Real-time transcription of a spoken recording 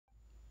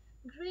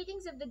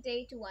Greetings of the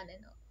day to one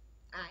and all.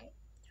 I,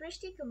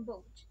 Drishti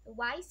Kamboj, the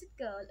wisest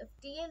girl of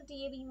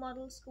DLDAV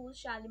Model School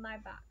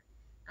Shalimar Bagh,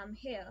 am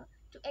here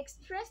to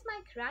express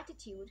my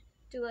gratitude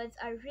towards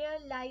our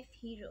real life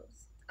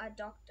heroes, our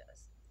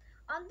doctors,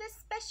 on this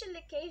special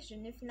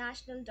occasion of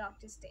National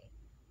Doctors' Day.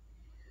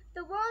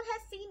 The world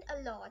has seen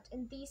a lot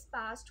in these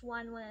past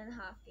one and a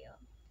half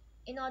years.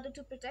 In order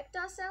to protect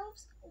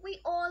ourselves, we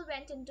all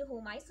went into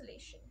home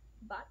isolation.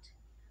 But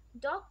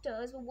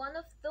doctors were one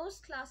of those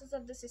classes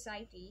of the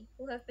society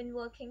who have been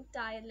working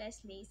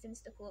tirelessly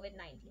since the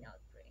COVID-19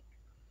 outbreak.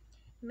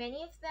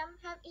 Many of them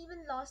have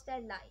even lost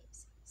their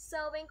lives,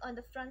 serving on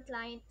the front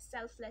line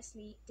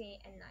selflessly day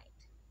and night.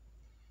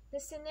 The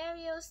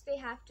scenarios they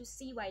have to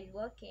see while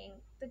working,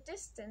 the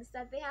distance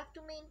that they have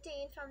to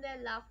maintain from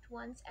their loved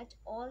ones at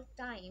all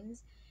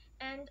times,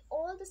 and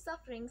all the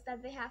sufferings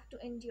that they have to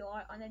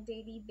endure on a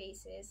daily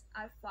basis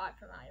are far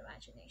from our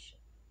imagination.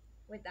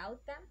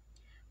 Without them,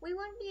 we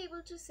won't be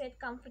able to sit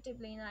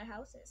comfortably in our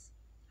houses.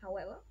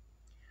 However,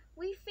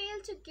 we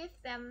fail to give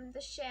them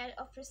the share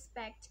of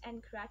respect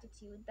and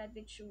gratitude that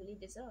they truly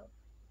deserve.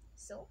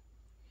 So,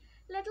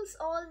 let us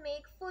all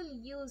make full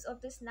use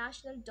of this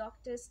National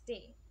Doctors'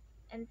 Day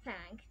and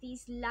thank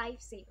these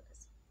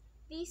lifesavers,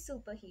 these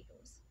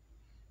superheroes.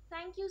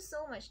 Thank you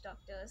so much,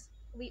 doctors.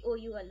 We owe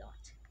you a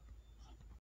lot.